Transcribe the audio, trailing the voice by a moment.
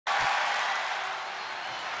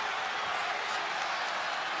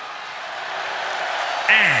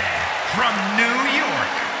From New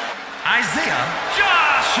York, Ishita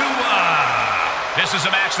Joshua. This is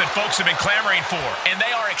a match that folks have been clamoring for, and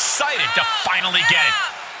they are excited to finally get it.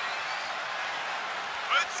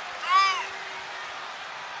 Let's go!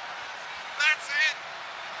 That's it!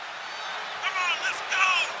 Come on, let's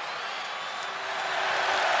go!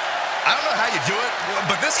 I don't know how you do it,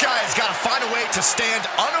 but this guy has got to find a way to stand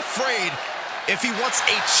unafraid if he wants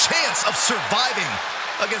a chance of surviving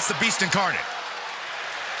against the Beast Incarnate.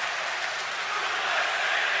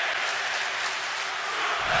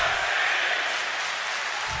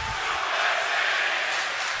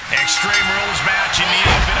 Extreme Rules match, you need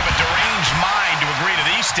a bit of a deranged mind to agree to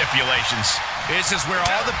these stipulations. This is where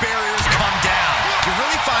all the barriers come down. You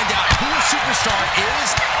really find out who a superstar is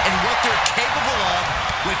and what they're capable of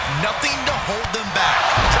with nothing to hold them back.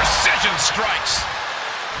 Precision strikes.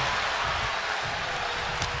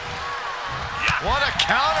 What a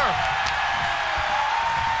counter.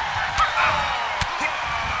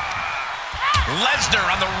 Lesnar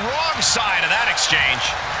on the wrong side of that exchange.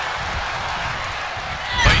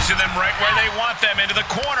 Placing them right where they want them, into the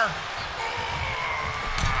corner.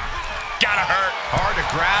 Gotta hurt. Hard to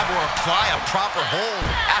grab or apply a proper hold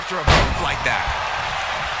after a move like that.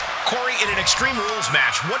 Corey, in an Extreme Rules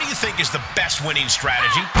match, what do you think is the best winning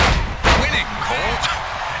strategy? Winning, Cole.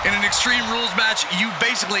 In an Extreme Rules match, you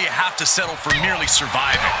basically have to settle for merely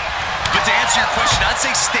surviving. But to answer your question, I'd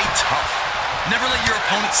say stay tough. Never let your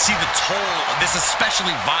opponent see the toll this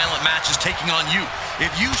especially violent match is taking on you.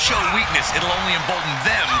 If you show weakness, it'll only embolden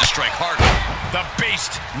them to strike harder. The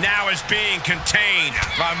Beast now is being contained.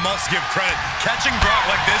 I must give credit. Catching Brock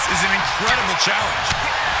like this is an incredible challenge.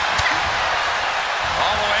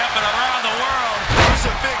 All the way up and around the world.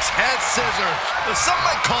 Crucifix head scissors. Some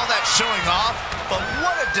might call that showing off, but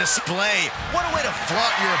what a display. What a way to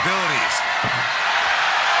flaunt your abilities.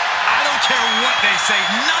 I don't care what they say.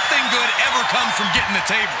 Nothing good ever comes from getting the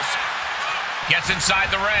tables. Gets inside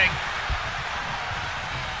the ring.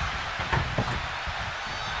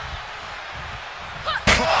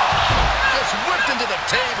 Just whipped into the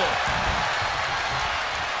table.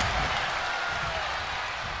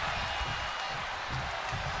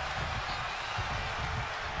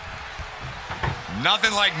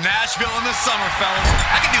 Nothing like Nashville in the summer, fellas.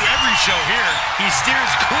 I can do every show here. He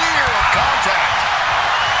steers clear of contact.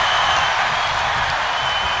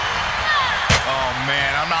 Oh,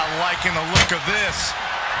 man, I'm not liking the look of this.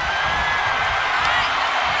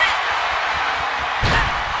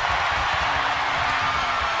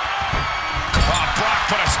 Oh, Brock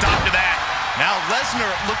put a stop to that. Now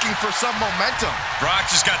Lesnar looking for some momentum. Brock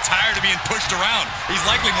just got tired of being pushed around. He's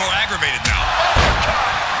likely more aggravated now. Oh,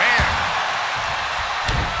 God, man.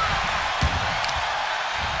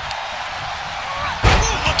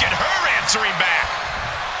 Ooh, look at her answering back.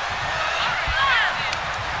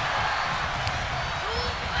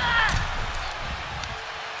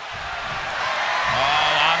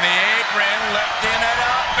 Oh, on the apron, lifting it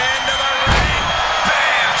up into the ring.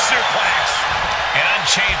 Bam, suplex. An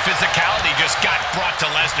unchained physicality just got brought to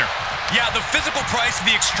Lesnar. Yeah, the physical price of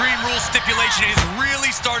the Extreme Rules stipulation is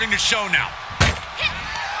really starting to show now.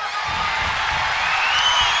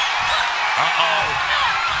 Uh-oh.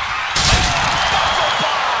 Buckle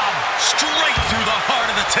bomb! Straight through the heart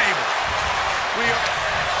of the table.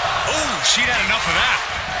 Oh, she'd had enough of that.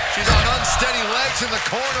 She's on unsteady legs in the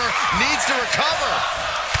corner. Needs to recover.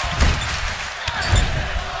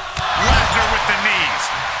 Lesnar with the knees.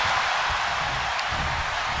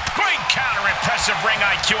 Great counter, impressive ring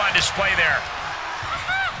IQ on display there.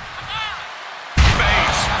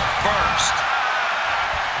 Face first.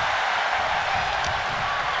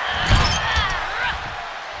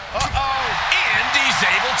 Uh-oh. And he's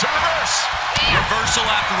able to reverse. Reversal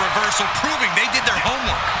after reversal, proving they did their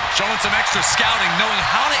homework. Showing some extra scouting, knowing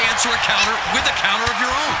how to answer a counter with a counter of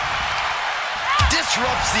your own.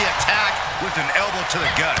 Disrupts the attack with an elbow to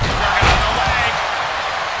the gut. Working on the leg.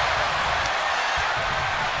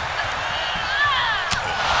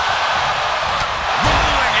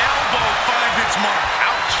 Rolling elbow finds its mark.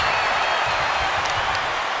 Ouch.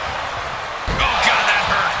 Oh, God, that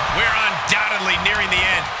hurt. We're undoubtedly nearing the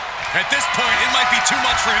end. At this point, it might be too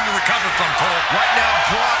much for him to recover from, Cole. Right now,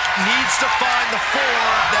 Brock needs to find the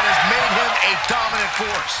form that has made him a dominant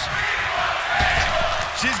force.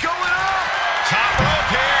 She's going up. Top rope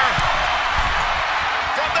here.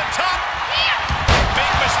 From the top.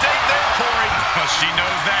 Big mistake there, Corey. Well, she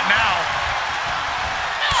knows that now.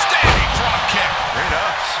 Standing drop kick. Great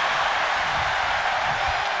ups.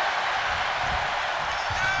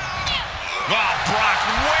 Wow, Brock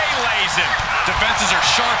waylays him. Defenses are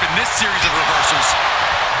sharp in this series of reversals.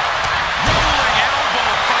 Rolling elbow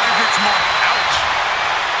finds its mark. Ouch.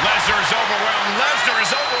 Lesnar is overwhelmed. Lesnar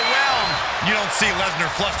is overwhelmed. You don't see Lesnar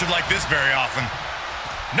flustered like this very often.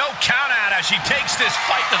 No count out as she takes this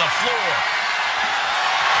fight to the floor.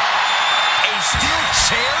 A steel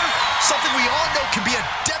chair? Something we all know can be a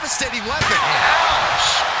devastating weapon. Ouch!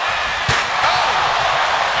 Oh!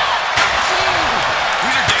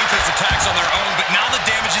 These are dangerous attacks on their own, but now the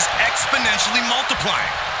damage is exponentially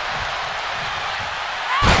multiplying.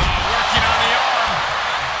 Working on the arm.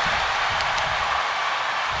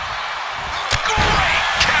 Great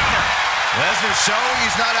counter. Lesnar showing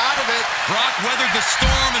he's not out of it. Brock weathered the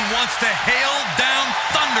storm and wants to hail down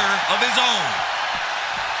thunder of his own.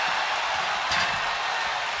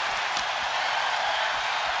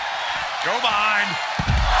 Go behind.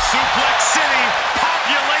 Suplex City,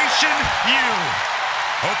 population U.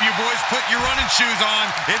 Hope you boys put your running shoes on.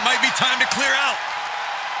 It might be time to clear out.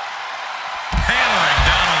 Hammering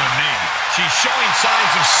down on the knee. She's showing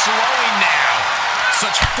signs of slowing now.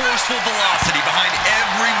 Such forceful velocity behind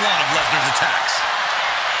every one of Lesnar's attacks.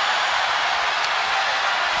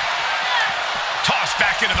 Tossed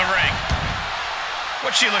back into the ring.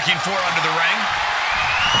 What's she looking for under the ring?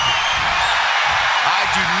 I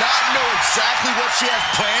do not know exactly what she has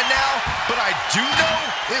planned now, but I do know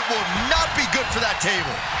it will not be good for that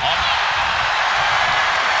table.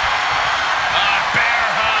 Bear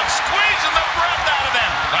hug, squeezing the breath out of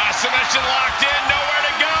them. Submission locked in, nowhere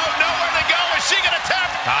to go, nowhere to go. Is she gonna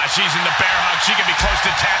tap? She's in the bear hug. She can be close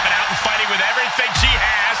to tapping out and fighting with everything she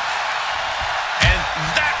has. And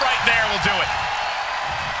that right there will do it.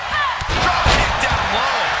 Drop kick down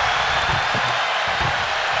low.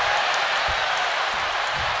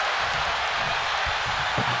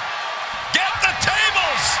 Get the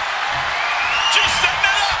tables. She's setting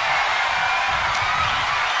it up.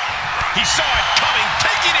 He saw it coming,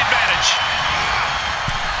 taking advantage.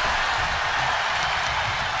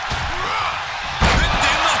 Ripped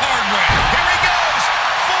in the hard way. Here he goes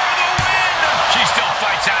for the win. She still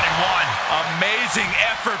fights out in one. Amazing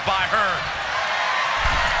effort by her.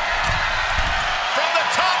 From the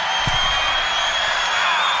top.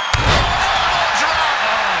 Drop.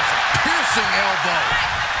 Oh, it's a piercing elbow.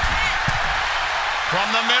 From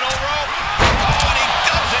the middle rope. Oh, and he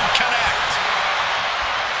doesn't connect.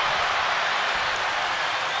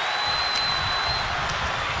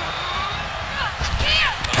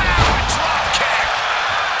 Power drop kick.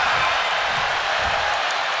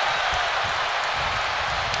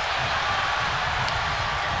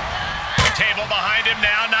 Table behind him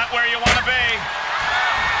now, not where you want to be.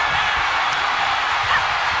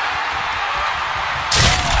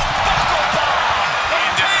 Buckle bomb. The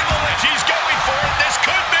table, and she's going for it. This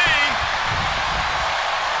could be.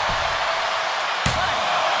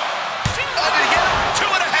 Did he get it?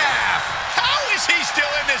 2.5. How is he still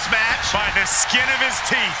in this match? By the skin of his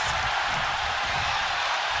teeth.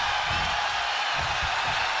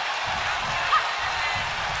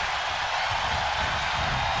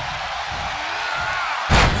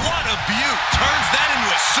 What a beaut. Turns that into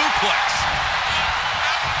a suplex.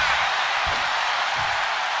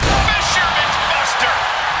 Fisherman's Buster.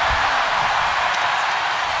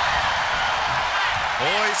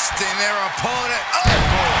 Hoisting their opponent. Oh!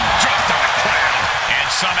 Dropped on the ground. And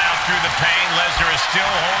somehow through the pain, Lesnar is still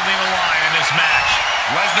holding the line in this match.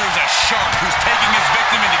 Lesnar's a shark who's taking his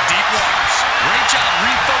victim into deep waters. Great job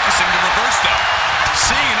refocusing to reverse that.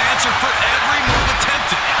 Seeing an answer for every move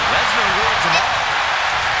attempted. Lesnar wards him off.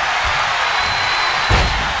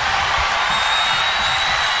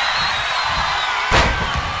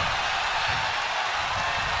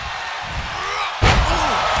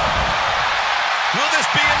 Will this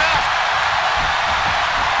be enough?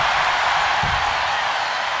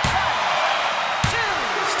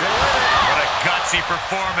 Still in it. What a gutsy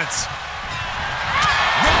performance.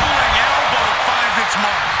 Rolling elbow finds its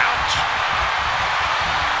mark. Ouch.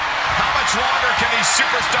 How much longer can these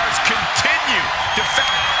superstars continue to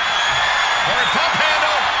pump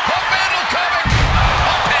handle coming.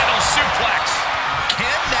 Pump handle suplex.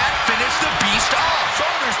 Can that finish the beast off?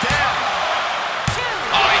 Shoulders down.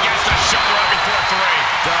 Oh, he gets the shoulder up before 3.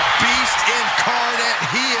 The beast incarnate.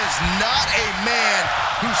 He is not a man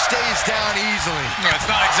who stays down easily. No,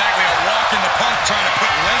 it's not exactly a walk in the park trying to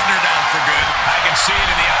put Lesnar down for good. I can see it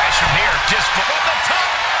in the eyes from here. Just from the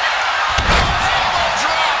top. Elbow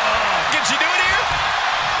drop. Can she do it here?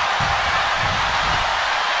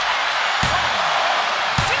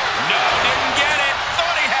 No, didn't get it.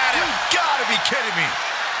 Thought he had it. You gotta be kidding me.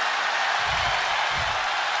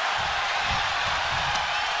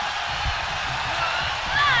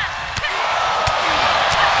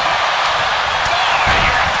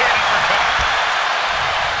 European uppercut.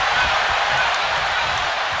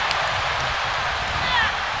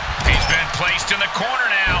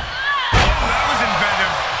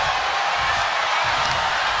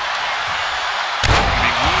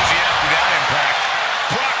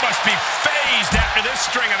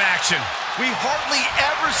 string of action. We hardly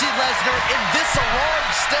ever see Lesnar in this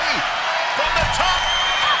alarmed state. From the top.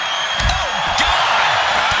 Oh, God.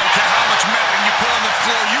 I don't care how much mapping you put on the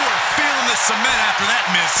floor, you are feeling the cement after that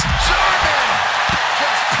miss. German!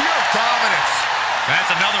 Just pure dominance.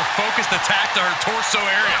 That's another focused attack to her torso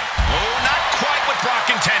area. Oh, not quite what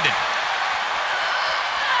Brock intended.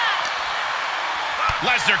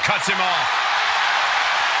 Lesnar cuts him off.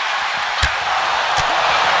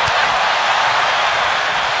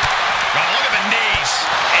 Oh, look at the knees.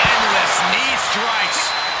 Endless knee strikes.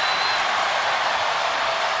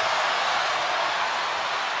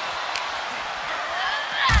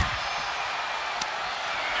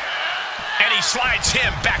 And he slides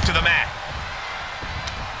him back to the mat.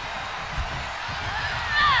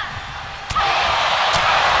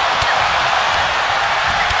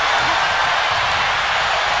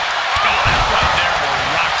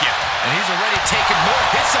 And he's already taken more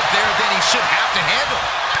hits up there than he should have to handle.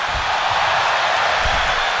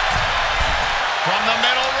 From the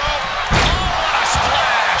middle rope. Oh, what a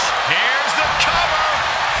splash. Here's the cover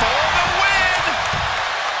for the win.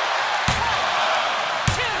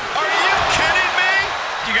 Are you kidding me?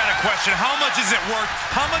 You got a question. How much is it worth?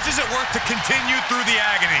 How much is it worth to continue through the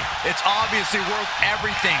agony? It's obviously worth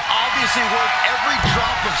everything. Obviously worth every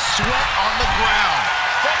drop of sweat on the ground.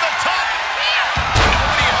 From the top.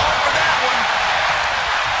 Nobody home for that one.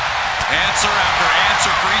 Answer after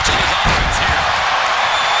answer for each of his offense here.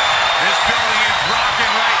 This building is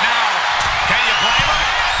rocking right now. Can you blame him?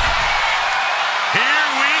 Here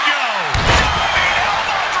we go.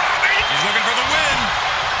 He's looking for the win.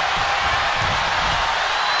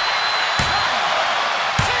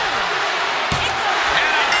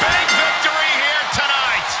 And a big victory here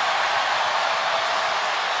tonight.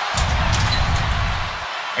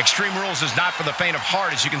 Extreme Rules is not for the faint of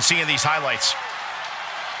heart, as you can see in these highlights.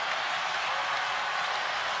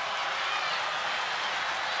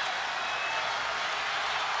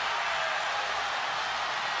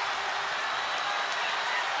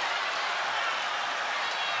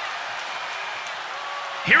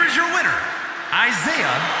 Here is your winner,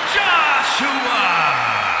 Ishita Joshua.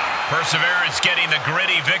 Perseverance getting the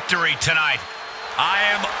gritty victory tonight. I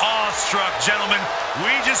am awestruck, gentlemen.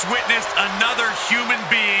 We just witnessed another human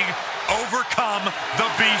being overcome the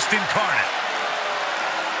Beast incarnate.